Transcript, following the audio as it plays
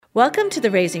Welcome to the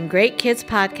Raising Great Kids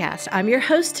podcast. I'm your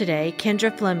host today,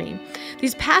 Kendra Fleming.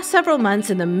 These past several months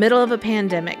in the middle of a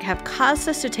pandemic have caused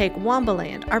us to take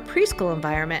Wombaland, our preschool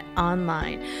environment,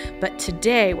 online. But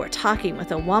today we're talking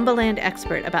with a Wombaland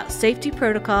expert about safety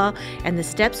protocol and the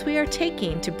steps we are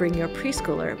taking to bring your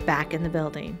preschooler back in the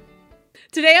building.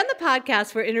 Today on the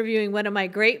podcast, we're interviewing one of my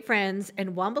great friends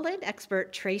and Wombaland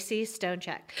expert, Tracy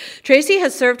Stonechek. Tracy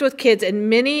has served with kids in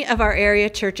many of our area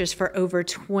churches for over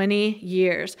 20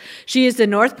 years. She is the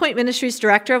North Point Ministries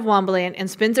Director of Wombaland and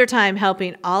spends her time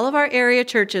helping all of our area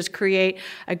churches create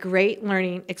a great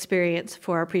learning experience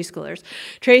for our preschoolers.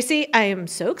 Tracy, I am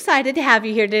so excited to have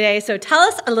you here today. So tell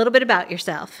us a little bit about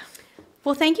yourself.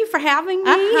 Well, thank you for having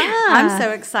me. I'm so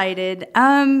excited.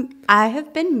 I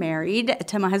have been married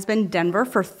to my husband, Denver,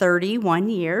 for 31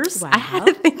 years. Wow. I had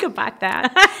to think about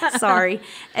that. Sorry.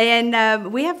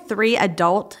 And we have 3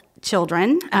 adult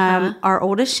children. Our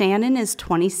oldest, Shannon, is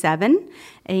 27.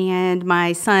 And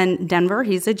my son, Denver,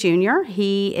 he's a junior.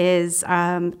 He is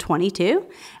 22.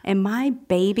 And my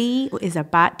baby is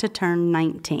about to turn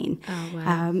 19. Oh,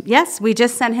 wow. Yes, we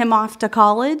just sent him off to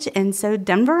college. And so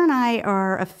Denver and I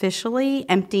are officially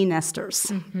empty nesters.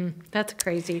 Mm-hmm. That's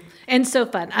crazy and so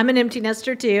fun. I'm an empty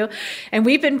nester too. And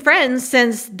we've been friends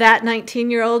since that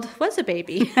 19-year-old was a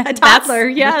baby, a toddler.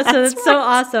 Yeah, so that's so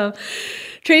awesome.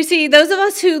 Tracy, those of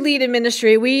us who lead in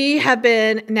ministry, we have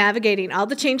been navigating all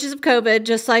the changes of COVID,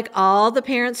 just like all the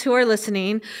parents who are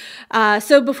listening.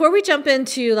 So before we jump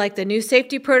into like the new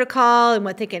safety protocol and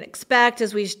what they can expect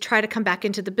as we try to come back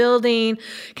into the building,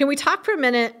 can we talk for a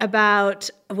minute about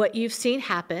what you've seen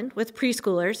happen with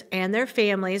preschoolers and their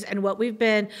families and what we've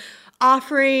been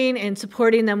offering and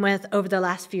supporting them with over the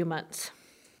last few months?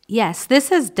 Yes, this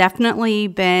has definitely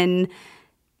been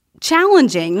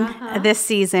challenging this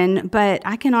season, but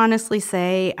I can honestly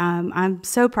say I'm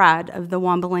so proud of the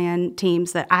Wombaland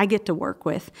teams that I get to work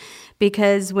with,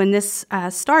 because when this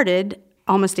started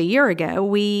almost a year ago,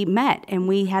 we met and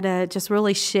we had to just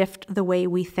really shift the way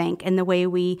we think and the way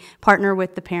we partner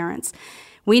with the parents.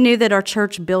 We knew that our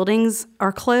church buildings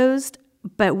are closed,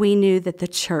 but we knew that the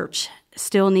church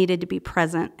still needed to be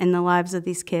present in the lives of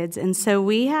these kids, and so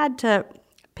we had to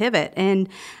pivot. And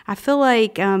I feel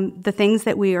like the things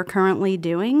that we are currently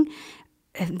doing,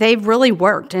 they've really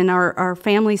worked, and our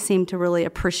families seem to really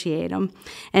appreciate them.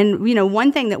 And, you know,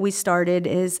 one thing that we started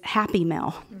is Happy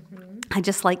Mail. I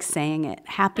just like saying it,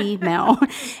 Happy Mail.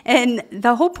 And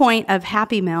the whole point of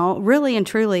Happy Mail really and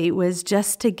truly was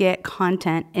just to get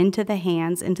content into the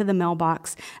hands, into the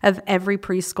mailbox of every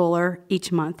preschooler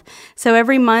each month. So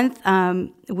every month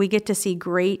we get to see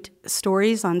great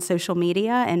stories on social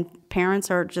media, and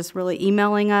parents are just really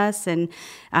emailing us and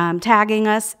tagging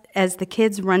us as the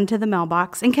kids run to the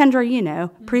mailbox. And Kendra, you know,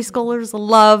 preschoolers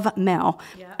love mail.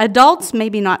 Yeah. Adults,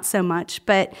 maybe not so much,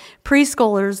 but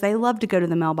preschoolers, they love to go to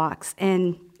the mailbox.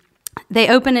 And they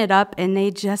open it up and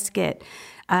they just get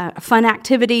a fun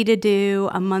activity to do,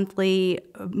 a monthly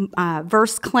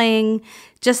verse cling,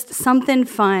 just something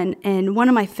fun. And one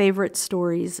of my favorite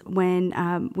stories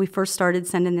when we first started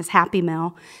sending this Happy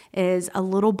Mail is a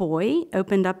little boy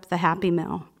opened up the Happy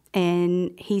Mail.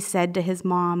 And he said to his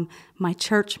mom, "My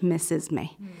church misses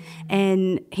me." Mm-hmm.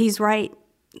 And he's right.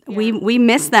 Yeah. We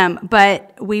miss them,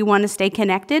 but we want to stay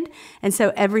connected. And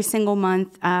so every single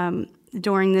month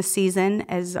during this season,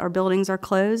 as our buildings are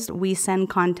closed, we send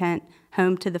content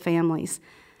home to the families.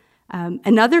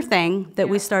 Another thing that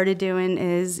we started doing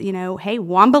is, you know, hey,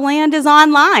 Wombaland is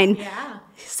online. Yeah.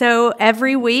 So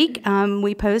every week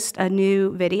we post a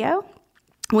new video.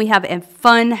 We have a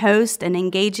fun host, an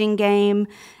engaging game,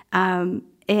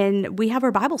 and we have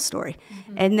our Bible story.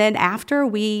 Mm-hmm. And then after,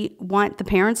 we want the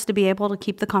parents to be able to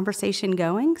keep the conversation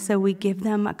going, so we give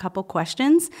them a couple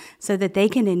questions so that they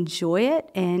can enjoy it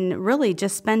and really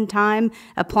just spend time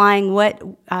applying what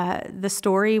the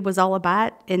story was all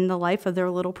about in the life of their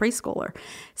little preschooler.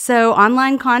 So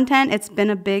online content, it's been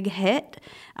a big hit.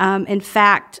 In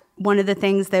fact, one of the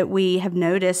things that we have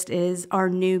noticed is our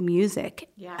new music.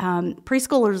 Yeah.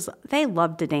 Preschoolers, they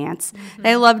love to dance. Mm-hmm.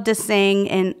 They love to sing,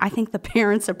 and I think the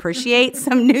parents appreciate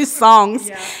some new songs.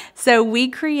 Yeah. So we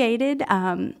created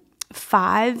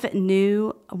 5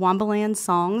 new Wombaland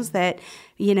songs that,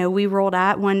 you know, we rolled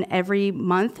out one every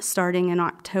month starting in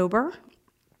October.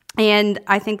 And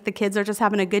I think the kids are just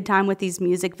having a good time with these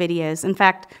music videos. In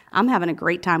fact, I'm having a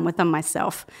great time with them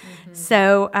myself. Mm-hmm.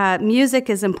 So music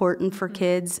is important for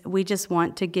kids. We just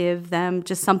want to give them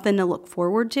just something to look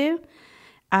forward to.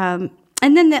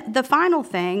 And then the final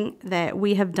thing that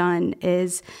we have done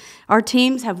is our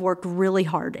teams have worked really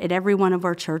hard at every one of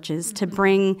our churches to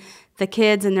bring the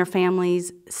kids and their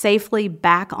families safely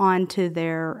back onto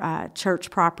their church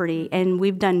property. And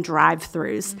we've done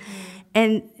drive-throughs.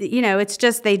 And, it's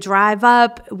just they drive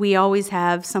up. We always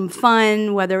have some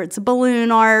fun, whether it's a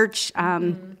balloon arch,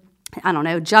 I don't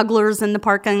know, jugglers in the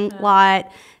parking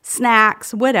lot,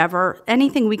 snacks, whatever,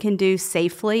 anything we can do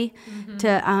safely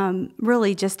to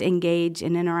really just engage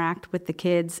and interact with the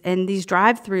kids. And these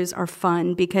drive-throughs are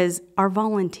fun because our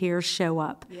volunteers show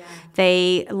up. Yeah.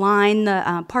 They line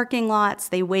the parking lots,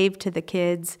 they wave to the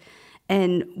kids.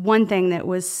 And one thing that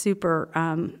was super,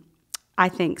 I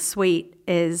think, sweet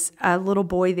is a little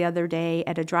boy the other day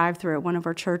at a drive-thru at one of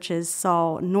our churches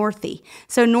saw Northie.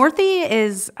 So Northie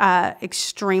is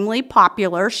extremely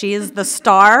popular. She is the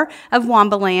star of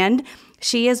Wombaland.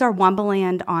 She is our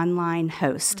Wombaland online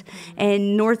host.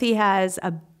 And Northie has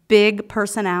a big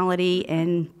personality,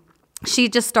 and she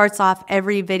just starts off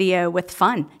every video with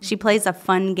fun. She plays a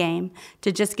fun game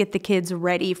to just get the kids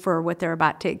ready for what they're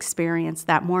about to experience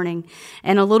that morning.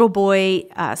 And a little boy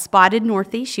spotted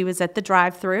Northie. She was at the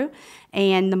drive-thru,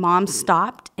 and the mom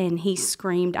stopped, and he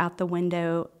screamed out the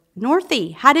window,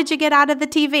 "Northie, how did you get out of the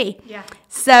TV?" Yeah.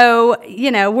 So,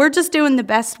 we're just doing the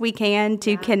best we can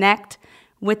to connect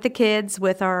with the kids,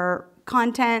 with our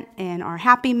content and our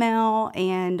Happy Mail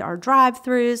and our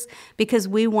drive-thrus, because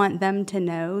we want them to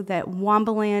know that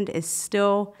Wombaland is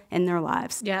still in their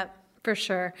lives. Yep. For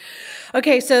sure.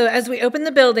 Okay, so as we open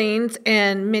the buildings,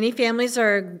 and many families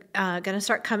are going to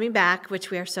start coming back,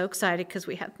 which we are so excited because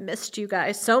we have missed you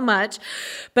guys so much.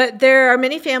 But there are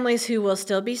many families who will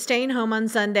still be staying home on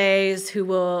Sundays, who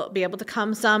will be able to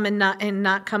come some and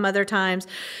not come other times.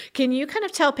 Can you kind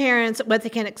of tell parents what they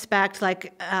can expect?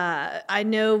 Like, I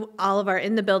know all of our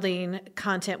in the building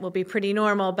content will be pretty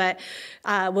normal, but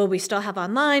will we still have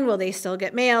online? Will they still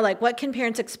get mail? Like, what can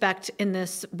parents expect in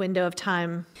this window of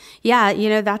time?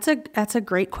 Yeah, that's a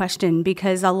great question,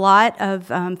 because a lot of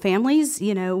families,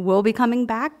 will be coming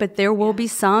back, but there will be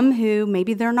some who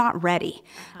maybe they're not ready.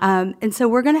 And so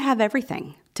we're going to have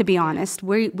everything, to be honest.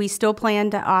 We still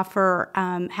plan to offer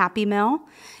Happy Mail.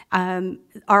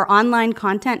 Our online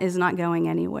content is not going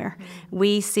anywhere.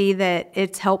 We see that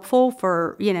it's helpful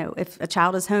for, if a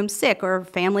child is homesick or a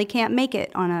family can't make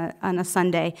it on a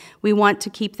Sunday, we want to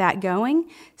keep that going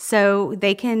so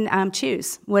they can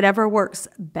choose whatever works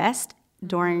best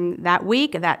during that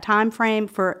week, that time frame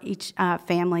for each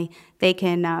family. They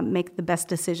can make the best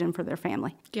decision for their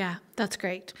family. Yeah, that's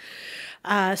great.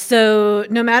 So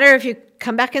no matter if you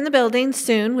come back in the building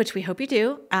soon, which we hope you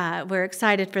do, we're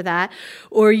excited for that,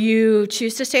 or you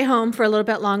choose to stay home for a little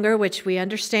bit longer, which we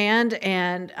understand,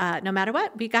 and no matter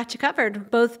what, we got you covered,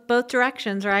 both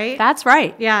directions, right? That's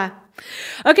right. Yeah.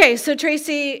 Okay, so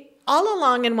Tracy, all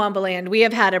along in Wombaland, we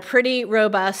have had a pretty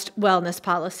robust wellness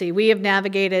policy. We have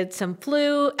navigated some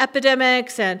flu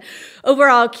epidemics, and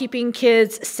overall keeping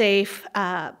kids safe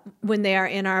when they are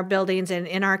in our buildings and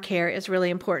in our care is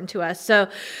really important to us. So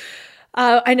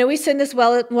I know we send this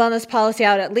wellness policy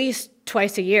out at least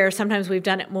twice a year. Sometimes we've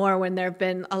done it more when there have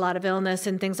been a lot of illness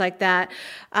and things like that.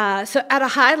 So at a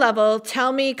high level,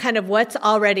 tell me kind of what's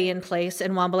already in place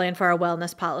in Wombaland for our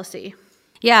wellness policy.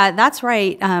 Yeah, that's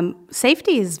right.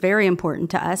 Safety is very important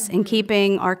to us in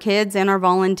keeping our kids and our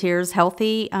volunteers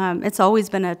healthy. It's always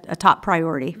been a top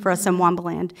priority for us in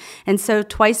Wombaland. And so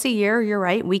twice a year, you're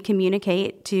right, we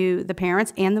communicate to the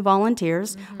parents and the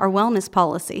volunteers our wellness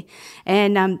policy.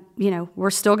 And, we're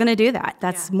still going to do that.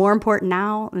 That's more important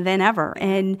now than ever.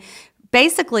 And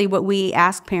basically what we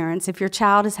ask parents, if your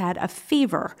child has had a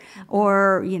fever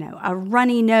or, a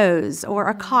runny nose or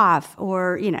a cough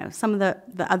or, some of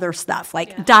the other stuff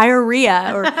like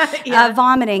diarrhea or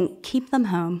vomiting, keep them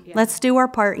home. Yeah. Let's do our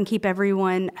part and keep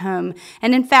everyone home.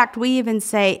 And in fact, we even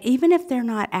say, even if they're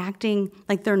not acting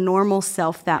like their normal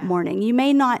self that morning, you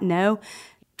may not know,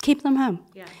 keep them home.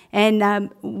 Yeah.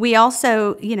 And we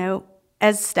also,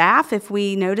 as staff, if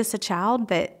we notice a child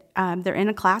that they're in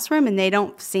a classroom and they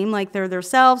don't seem like they're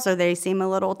themselves, or they seem a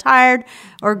little tired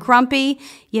or grumpy,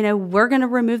 we're going to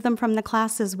remove them from the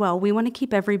class as well. We want to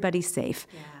keep everybody safe.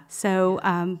 Yeah. So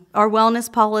our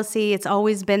wellness policy, it's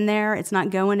always been there. It's not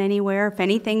going anywhere. If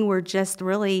anything, we're just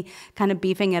really kind of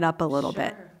beefing it up a little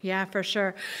bit. Yeah, for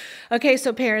sure. Okay,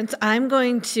 so parents, I'm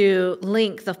going to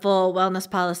link the full wellness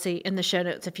policy in the show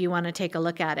notes if you want to take a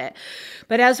look at it.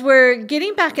 But as we're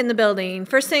getting back in the building,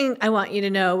 first thing I want you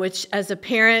to know, which as a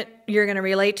parent, you're going to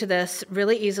relate to this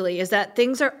really easily, is that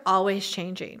things are always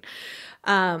changing.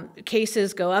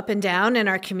 cases go up and down in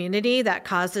our community. That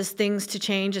causes things to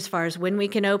change as far as when we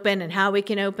can open and how we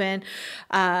can open.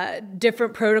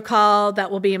 Different protocol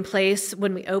that will be in place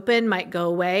when we open might go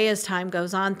away as time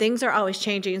goes on. Things are always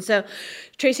changing. So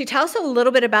Tracy, tell us a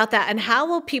little bit about that, and how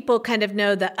will people kind of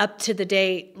know the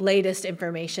up-to-the-date latest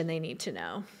information they need to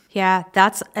know? Yeah,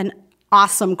 that's an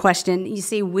awesome question. You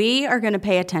see, we are going to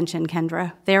pay attention,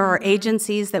 Kendra. There are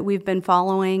agencies that we've been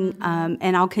following,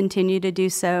 and I'll continue to do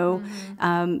so.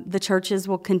 The churches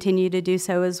will continue to do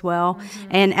so as well.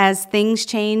 And as things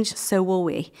change, so will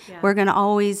we. Yeah. We're going to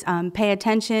always pay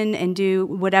attention and do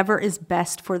whatever is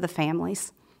best for the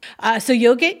families. So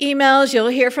you'll get emails, you'll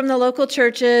hear from the local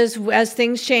churches. As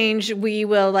things change, we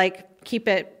will keep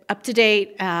it up to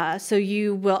date, so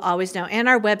you will always know. And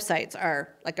our websites are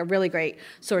a really great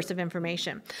source of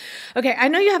information. Okay, I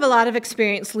know you have a lot of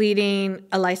experience leading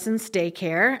a licensed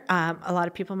daycare. A lot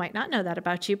of people might not know that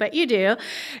about you, but you do.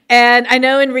 And I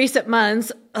know in recent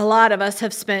months, a lot of us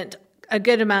have spent a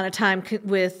good amount of time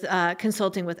with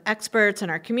consulting with experts in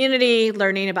our community,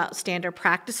 learning about standard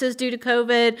practices due to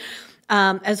COVID,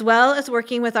 as well as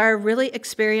working with our really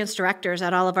experienced directors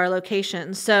at all of our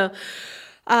locations. So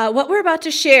what we're about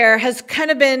to share has kind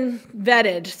of been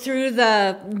vetted through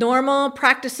the normal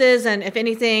practices, and if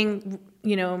anything,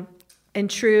 in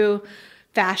true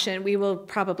fashion, we will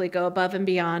probably go above and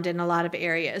beyond in a lot of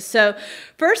areas. So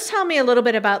first, tell me a little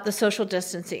bit about the social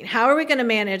distancing. How are we going to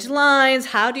manage lines?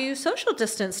 How do you social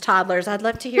distance toddlers? I'd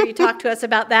love to hear you talk to us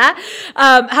about that.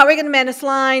 How are we going to manage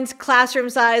lines, classroom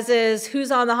sizes,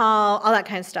 who's on the hall, all that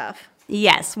kind of stuff?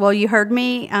 Yes. Well, you heard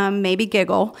me maybe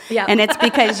giggle, and it's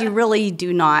because you really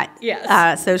do not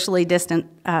socially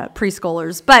distant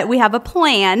preschoolers. But we have a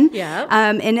plan,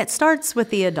 and it starts with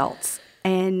the adults.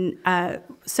 And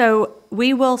so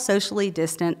we will socially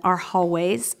distant our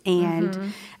hallways,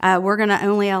 and we're going to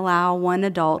only allow one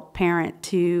adult parent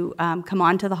to come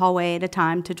onto the hallway at a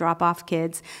time to drop off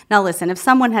kids. Now, listen, if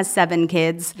someone has 7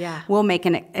 kids, we'll make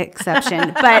an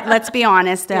exception. But let's be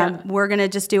honest, we're going to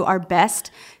just do our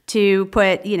best to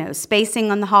put,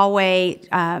 spacing on the hallway.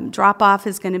 Drop off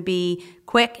is going to be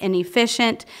quick and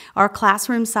efficient. Our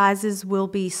classroom sizes will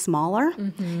be smaller,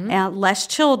 less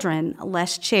children,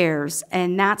 less chairs,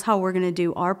 and that's how we're going to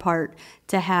do our part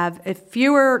to have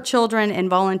fewer children and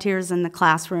volunteers in the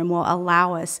classroom will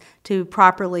allow us to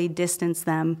properly distance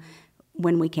them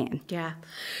when we can. Yeah.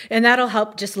 And that'll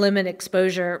help just limit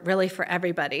exposure really for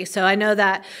everybody. So I know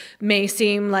that may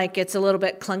seem like it's a little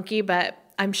bit clunky, but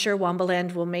I'm sure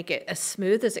Wombaland will make it as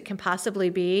smooth as it can possibly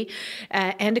be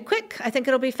and quick. I think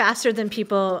it'll be faster than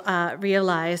people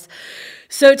realize.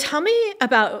 So tell me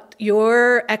about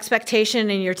your expectation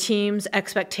and your team's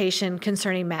expectation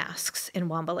concerning masks in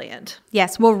Wombaland.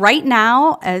 Yes. Well, right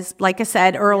now, like I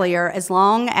said earlier, as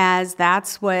long as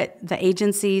that's what the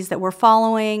agencies that we're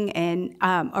following and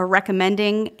are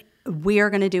recommending, we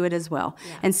are going to do it as well.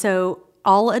 Yeah. And so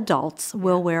all adults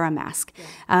will wear a mask.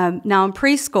 Yeah. Now, in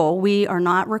preschool, we are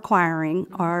not requiring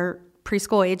our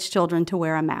preschool-age children to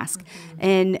wear a mask.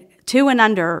 And 2 and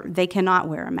under, they cannot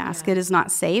wear a mask. It is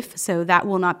not safe, so that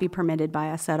will not be permitted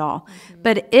by us at all.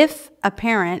 But if a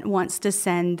parent wants to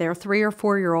send their 3 or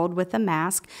 4-year-old with a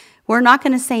mask, we're not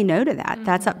going to say no to that.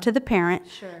 That's up to the parent.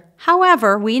 Sure.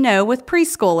 However, we know with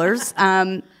preschoolers,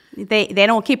 They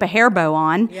don't keep a hair bow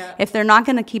on if they're not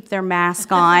going to keep their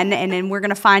mask on, and then we're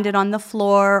going to find it on the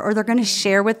floor, or they're going to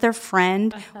share with their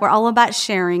friend. We're all about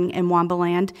sharing in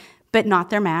Wombaland, but not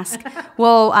their mask.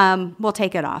 We'll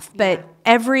take it off. But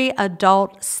every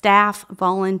adult, staff,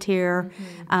 volunteer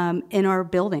in our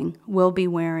building will be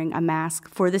wearing a mask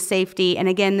for the safety. And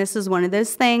again, this is one of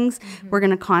those things we're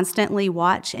going to constantly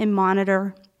watch and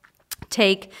monitor.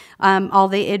 Take all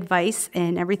the advice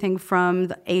and everything from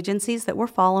the agencies that we're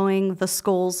following, the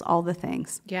schools, all the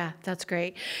things. Yeah, that's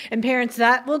great. And parents,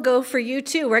 that will go for you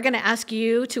too. We're going to ask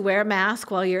you to wear a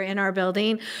mask while you're in our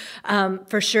building.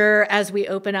 For sure, as we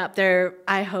open up there,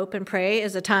 I hope and pray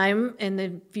is a time in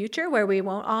the future where we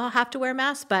won't all have to wear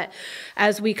masks. But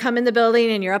as we come in the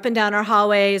building and you're up and down our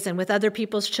hallways and with other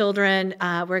people's children,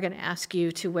 we're going to ask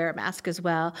you to wear a mask as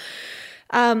well.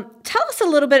 Tell us a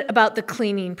little bit about the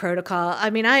cleaning protocol. I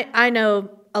mean, I know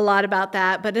a lot about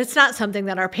that, but it's not something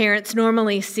that our parents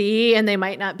normally see, and they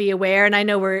might not be aware. And I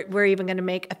know we're even going to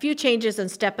make a few changes and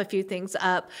step a few things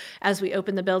up as we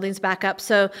open the buildings back up.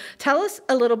 So tell us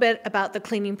a little bit about the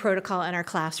cleaning protocol in our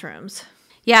classrooms.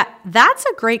 Yeah, that's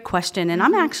a great question, and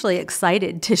I'm actually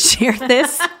excited to share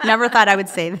this. Never thought I would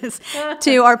say this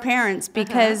to our parents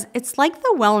because it's like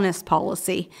the wellness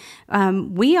policy.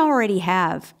 we already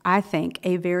have, I think,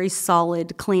 a very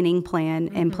solid cleaning plan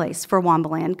in place for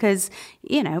Wombaland because,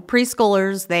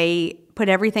 preschoolers, they put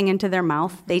everything into their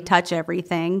mouth. They touch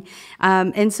everything.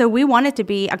 And so we want it to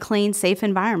be a clean, safe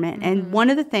environment. And one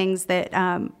of the things that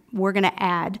we're going to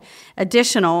add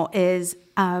additional is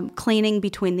cleaning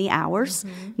between the hours.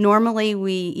 Normally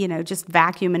we, just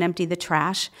vacuum and empty the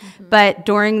trash. But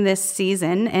during this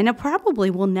season, and it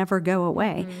probably will never go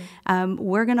away,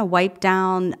 we're going to wipe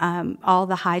down all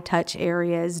the high touch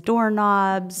areas,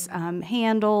 doorknobs,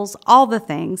 handles, all the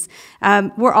things.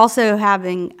 We're also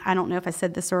having, I don't know if I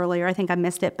said this earlier, I think I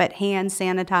missed it, but hand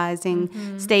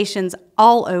sanitizing stations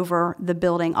all over the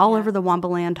building, all over the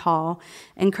Wombaland Hall.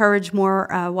 Encourage more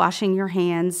washing your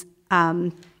hands.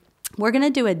 We're going to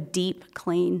do a deep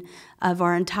clean of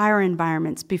our entire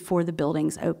environments before the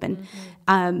buildings open.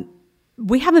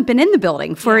 We haven't been in the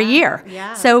building for a year.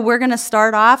 So we're going to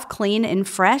start off clean and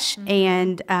fresh.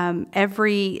 And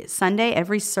every Sunday,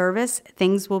 every service,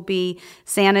 things will be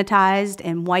sanitized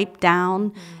and wiped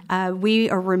down. We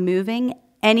are removing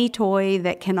any toy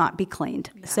that cannot be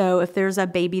cleaned. So if there's a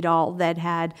baby doll that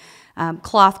had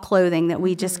cloth clothing that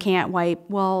we just can't wipe,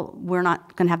 well, we're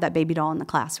not going to have that baby doll in the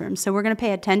classroom. So we're going to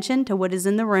pay attention to what is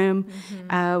in the room.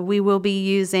 We will be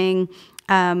using,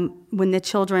 when the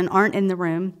children aren't in the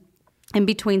room, in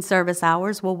between service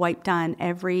hours, we'll wipe down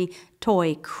every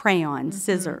toy, crayon,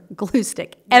 scissor, glue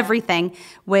stick, everything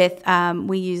with,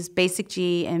 we use Basic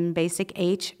G and Basic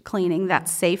H cleaning. That's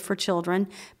safe for children.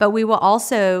 But we will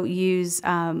also use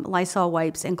Lysol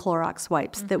wipes and Clorox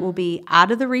wipes that will be out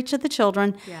of the reach of the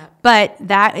children. But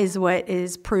that is what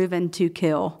is proven to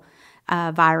kill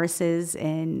viruses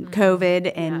and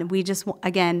COVID. And we just,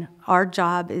 again, our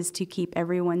job is to keep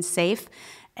everyone safe.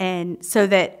 And so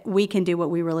that we can do what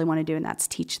we really want to do, and that's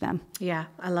teach them. Yeah,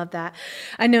 I love that.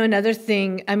 I know another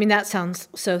thing, that sounds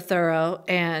so thorough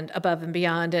and above and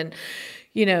beyond. And,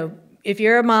 if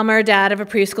you're a mom or a dad of a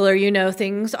preschooler,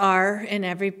 things are in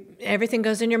everything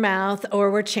goes in your mouth, or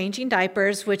we're changing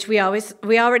diapers, which we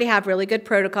already have really good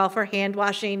protocol for hand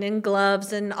washing and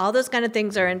gloves and all those kind of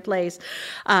things are in place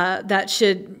that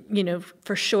should,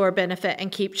 for sure benefit and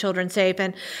keep children safe.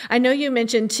 And I know you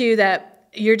mentioned too that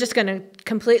you're just going to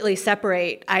completely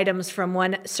separate items from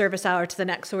one service hour to the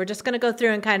next. So we're just going to go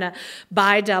through and kind of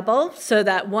buy double so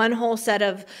that one whole set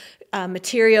of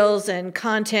materials and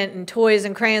content and toys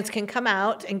and crayons can come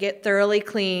out and get thoroughly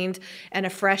cleaned, and a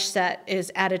fresh set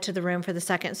is added to the room for the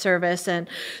second service. And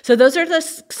so those are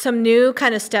just some new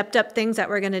kind of stepped up things that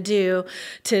we're going to do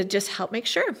to just help make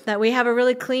sure that we have a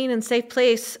really clean and safe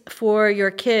place for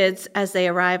your kids as they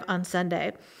arrive on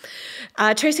Sunday.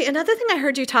 Tracy, another thing I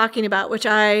heard you talking about, which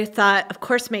I thought, of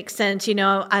course, makes sense.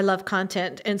 I love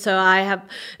content. And so I have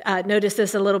noticed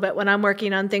this a little bit when I'm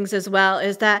working on things as well,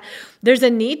 is that there's a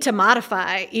need to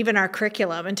modify even our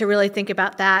curriculum and to really think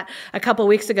about that. A couple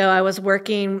weeks ago, I was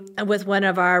working with one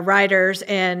of our writers,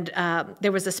 and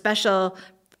there was a special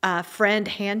friend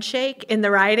handshake in the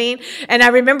writing. And I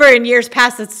remember in years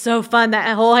past, it's so fun.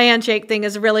 That whole handshake thing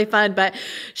is really fun. But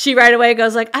she right away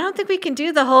goes like, I don't think we can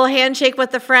do the whole handshake with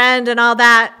the friend and all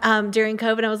that during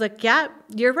COVID. I was like, yeah,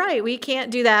 you're right. We can't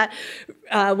do that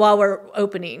while we're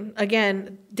opening.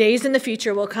 Again, days in the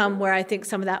future will come where I think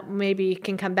some of that maybe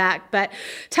can come back. But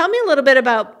tell me a little bit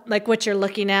about like what you're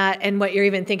looking at and what you're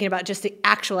even thinking about, just the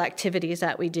actual activities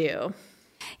that we do.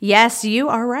 Yes, you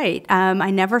are right.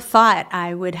 I never thought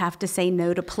I would have to say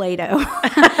no to Play-Doh.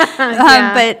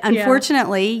 But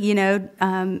unfortunately,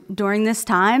 during this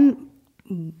time,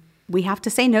 we have to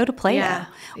say no to Play-Doh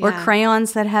or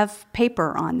crayons that have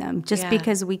paper on them just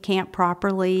because we can't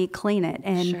properly clean it.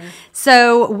 And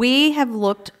so we have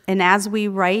looked, and as we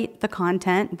write the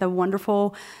content, the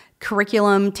wonderful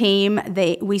curriculum team,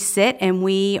 we sit and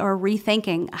we are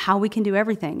rethinking how we can do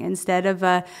everything. Instead of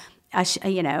a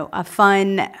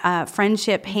fun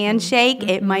friendship handshake.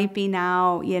 It might be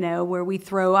now, where we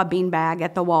throw a beanbag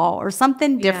at the wall or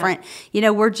something different.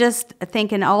 We're just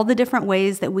thinking all the different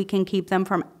ways that we can keep them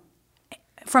from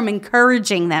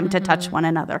encouraging them to touch one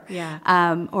another,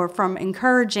 or from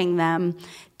encouraging them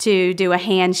to do a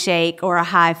handshake or a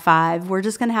high five. We're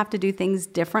just going to have to do things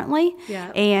differently.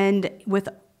 And with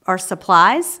our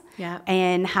supplies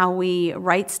and how we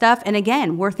write stuff. And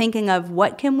again, we're thinking of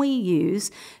what can we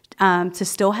use to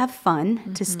still have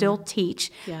fun, to still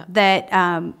teach, that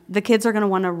the kids are going to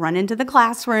want to run into the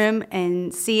classroom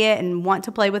and see it and want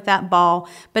to play with that ball.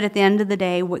 But at the end of the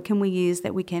day, what can we use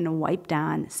that we can wipe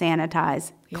down,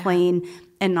 sanitize, clean,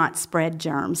 and not spread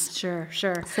germs? Sure.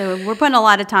 So we're putting a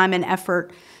lot of time and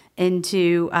effort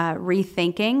into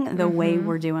rethinking the way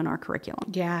we're doing our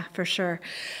curriculum. Yeah, for sure.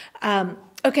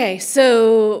 Okay,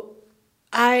 so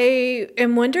I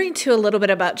am wondering too a little bit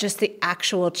about just the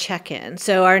actual check-in.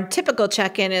 So our typical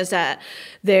check-in is that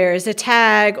there's a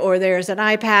tag or there's an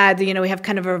iPad. We have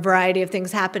kind of a variety of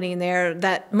things happening there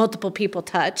that multiple people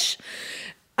touch.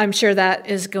 I'm sure that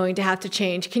is going to have to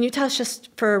change. Can you tell us just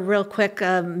for a real quick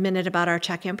minute about our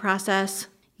check-in process?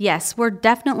 Yes, we're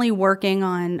definitely working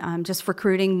on just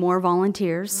recruiting more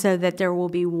volunteers so that there will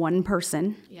be one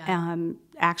person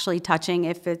actually touching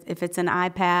if it's an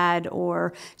iPad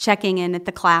or checking in at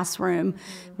the classroom.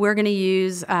 We're going to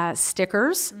use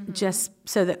stickers just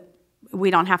so that we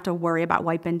don't have to worry about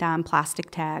wiping down plastic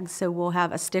tags. So we'll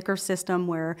have a sticker system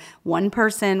where one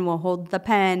person will hold the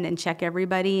pen and check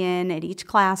everybody in at each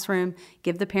classroom,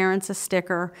 give the parents a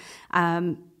sticker.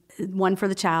 One for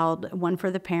the child, one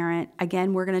for the parent.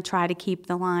 Again, we're going to try to keep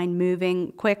the line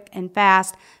moving quick and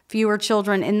fast, fewer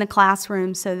children in the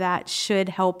classroom, so that should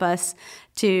help us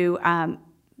to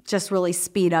just really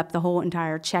speed up the whole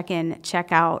entire check-in,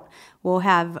 check-out. We'll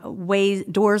have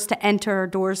doors to enter,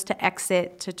 doors to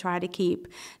exit to try to keep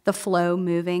the flow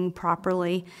moving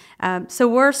properly. So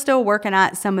we're still working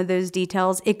out some of those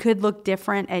details. It could look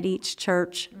different at each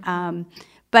church,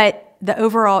 but the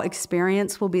overall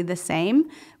experience will be the same,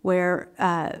 where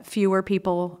fewer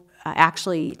people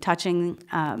actually touching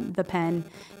the pen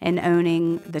and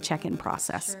owning the check-in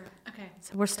process. Sure. Okay.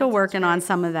 So we're still working on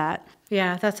some of that.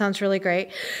 Yeah, that sounds really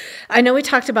great. I know we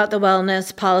talked about the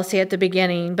wellness policy at the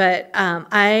beginning, but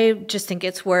I just think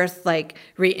it's worth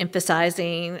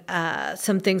re-emphasizing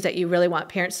some things that you really want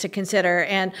parents to consider.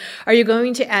 And are you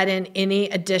going to add in any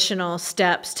additional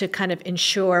steps to kind of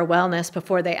ensure wellness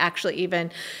before they actually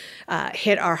even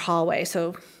hit our hallway?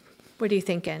 So what are you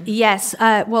thinking? Yes,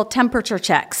 well, temperature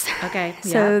checks. Okay.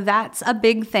 So that's a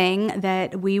big thing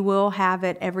that we will have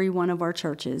at every one of our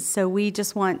churches. So we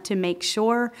just want to make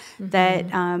sure that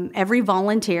every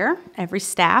volunteer, every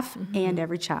staff, and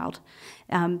every child,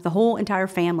 the whole entire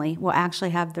family will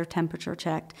actually have their temperature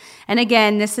checked. And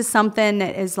again, this is something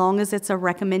that as long as it's a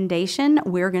recommendation,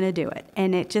 we're going to do it.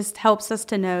 And it just helps us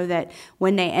to know that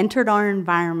when they entered our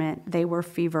environment, they were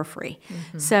fever-free.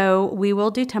 So we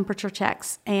will do temperature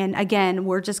checks. And again,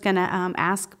 we're just going to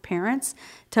ask parents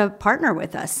to partner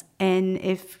with us. And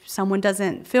if someone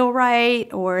doesn't feel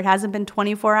right or it hasn't been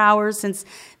 24 hours since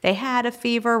they had a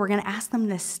fever, we're going to ask them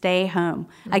to stay home.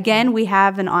 Again, we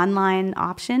have an online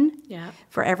option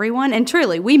for everyone. And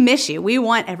truly, we miss you. We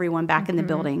want everyone back in the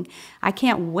building. I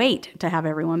can't wait to have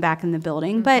everyone back in the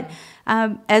building. But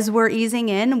as we're easing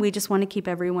in, we just want to keep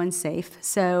everyone safe.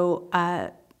 So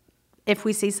if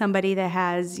we see somebody that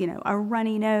has, a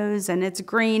runny nose and it's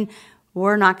green,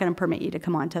 we're not going to permit you to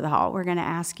come onto the hall. We're going to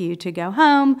ask you to go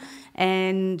home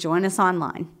and join us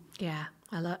online. Yeah,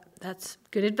 that's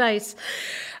good advice.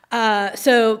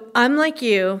 So I'm like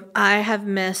you. I have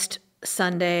missed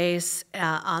Sundays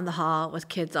on the hall with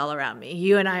kids all around me.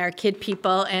 You and I are kid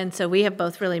people, and so we have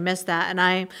both really missed that. And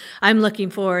I'm looking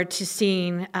forward to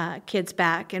seeing kids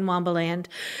back in Wombaland.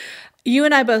 You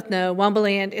and I both know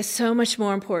Wombaland is so much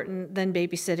more important than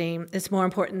babysitting. It's more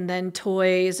important than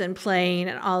toys and playing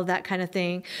and all of that kind of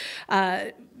thing.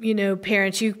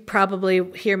 Parents, you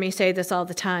probably hear me say this all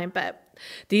the time, but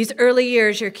these early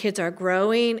years, your kids are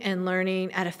growing and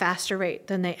learning at a faster rate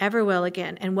than they ever will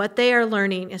again. And what they are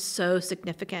learning is so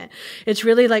significant. It's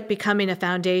really like becoming a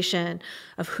foundation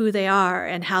of who they are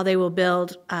and how they will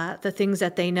build the things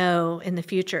that they know in the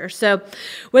future. So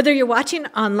whether you're watching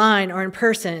online or in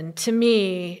person, to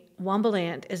me,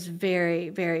 Wombaland is very,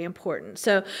 very important.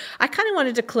 So I kind of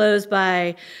wanted to close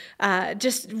by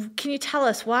can you tell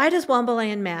us, why does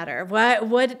Wombaland matter?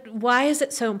 Why is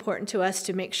it so important to us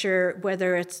to make sure,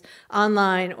 whether it's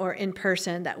online or in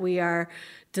person, that we are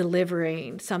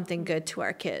delivering something good to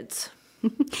our kids?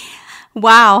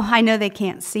 Wow, I know they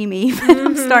can't see me, but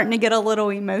I'm starting to get a little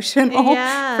emotional.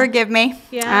 Yeah. Forgive me.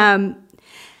 Yeah.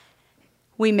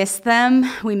 We miss them.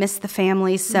 We miss the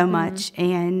families so much.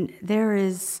 And there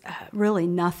is really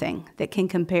nothing that can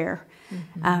compare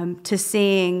to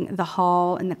seeing the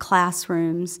hall and the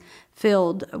classrooms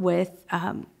filled with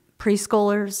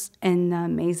preschoolers and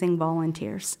amazing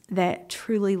volunteers that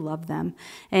truly love them.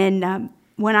 And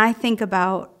when I think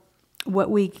about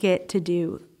what we get to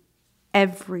do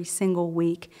every single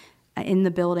week in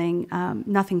the building,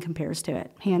 nothing compares to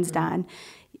it, hands down.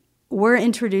 We're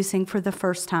introducing for the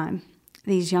first time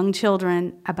these young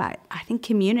children about, I think,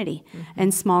 community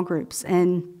and small groups.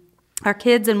 And our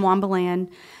kids in Wombaland,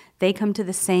 they come to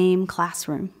the same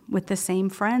classroom with the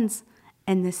same friends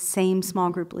and the same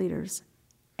small group leaders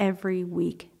every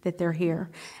week that they're here.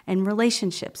 And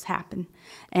relationships happen.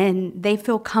 And they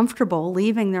feel comfortable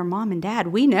leaving their mom and dad.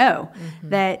 We know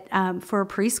that for a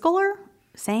preschooler,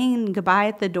 saying goodbye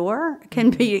at the door can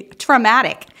be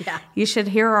traumatic. Yeah. You should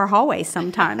hear our hallway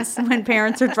sometimes when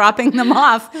parents are dropping them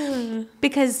off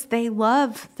because they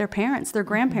love their parents, their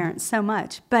grandparents so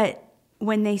much. But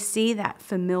when they see that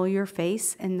familiar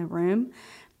face in the room,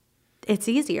 it's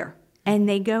easier. And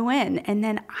they go in. And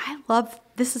then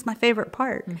this is my favorite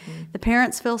part. The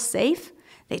parents feel safe.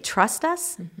 They trust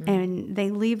us, and they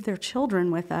leave their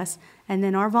children with us. And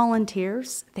then our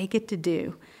volunteers, they get to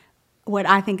do what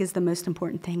I think is the most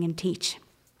important thing, and teach.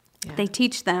 Yeah. They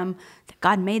teach them that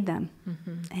God made them,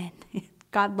 and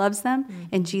God loves them,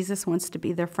 and Jesus wants to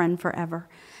be their friend forever.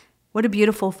 What a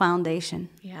beautiful foundation.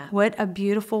 Yeah. What a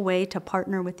beautiful way to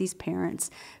partner with these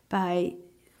parents by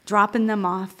dropping them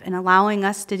off and allowing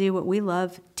us to do what we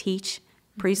love, teach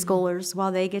preschoolers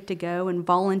while they get to go and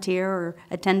volunteer or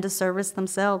attend a service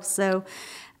themselves. So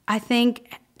I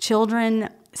think children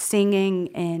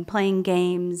singing and playing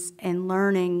games and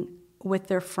learning with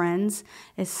their friends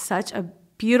is such a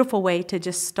beautiful way to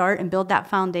just start and build that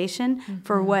foundation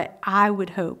for what I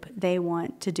would hope they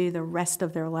want to do the rest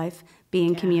of their life, be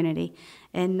in community.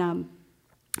 And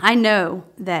I know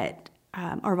that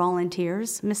our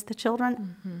volunteers miss the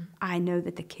children. I know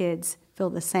that the kids feel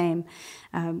the same.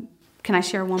 Can I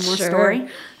share one more story?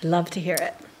 Love to hear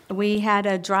it. We had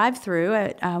a drive-through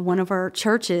at one of our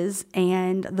churches,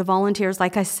 and the volunteers,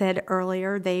 like I said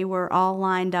earlier, they were all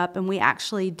lined up, and we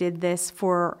actually did this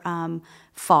for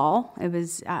fall. It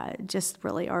was just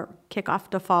really our kickoff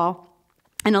to fall.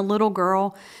 And a little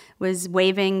girl was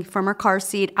waving from her car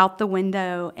seat out the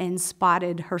window and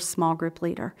spotted her small group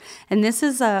leader. And this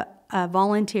is a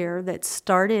volunteer that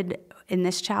started in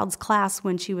this child's class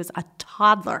when she was a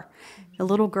toddler. The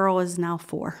little girl is now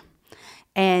 4.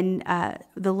 And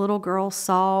the little girl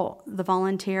saw the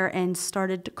volunteer and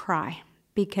started to cry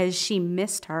because she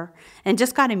missed her and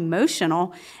just got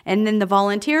emotional. And then the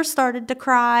volunteer started to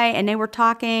cry, and they were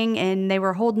talking and they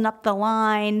were holding up the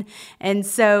line. And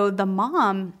so the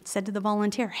mom said to the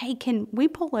volunteer, "Hey, can we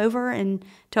pull over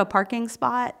to a parking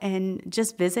spot and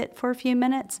just visit for a few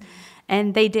minutes?"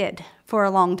 And they did for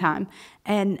a long time.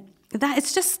 And that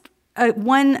it's just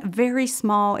one very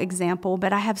small example,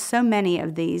 but I have so many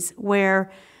of these where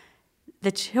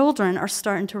the children are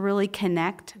starting to really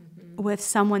connect with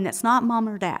someone that's not mom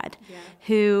or dad,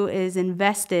 who is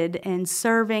invested in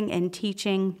serving and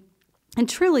teaching and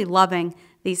truly loving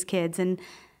these kids. And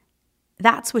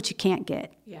that's what you can't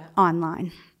get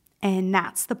online. And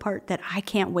that's the part that I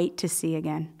can't wait to see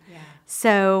again. Yeah.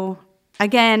 So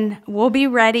again, we'll be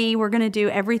ready. We're going to do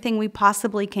everything we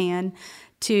possibly can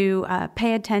to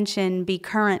pay attention, be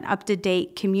current, up to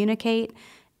date, communicate,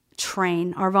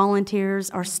 train our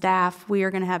volunteers, our staff. We are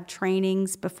going to have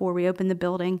trainings before we open the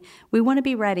building. We want to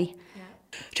be ready. Yeah.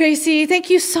 Tracy,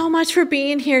 thank you so much for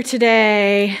being here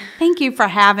today. Thank you for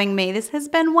having me. This has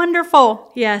been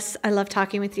wonderful. Yes, I love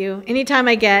talking with you anytime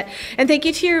I get. And thank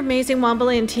you to your amazing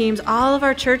Womboland teams, all of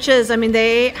our churches. I mean,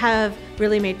 they have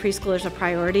really made preschoolers a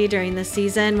priority during this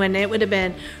season when it would have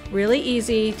been really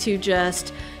easy to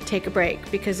just take a break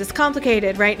because it's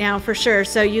complicated right now for sure.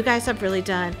 So you guys have really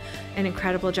done an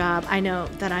incredible job. I know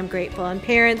that I'm grateful. And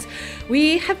parents,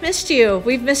 we have missed you.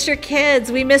 We've missed your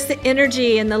kids. We miss the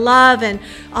energy and the love and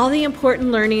all the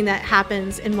important learning that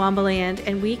happens in Womboland.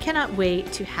 And we cannot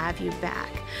wait to have you back.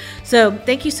 So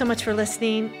thank you so much for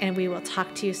listening, and we will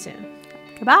talk to you soon.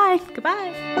 Goodbye.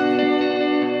 Goodbye.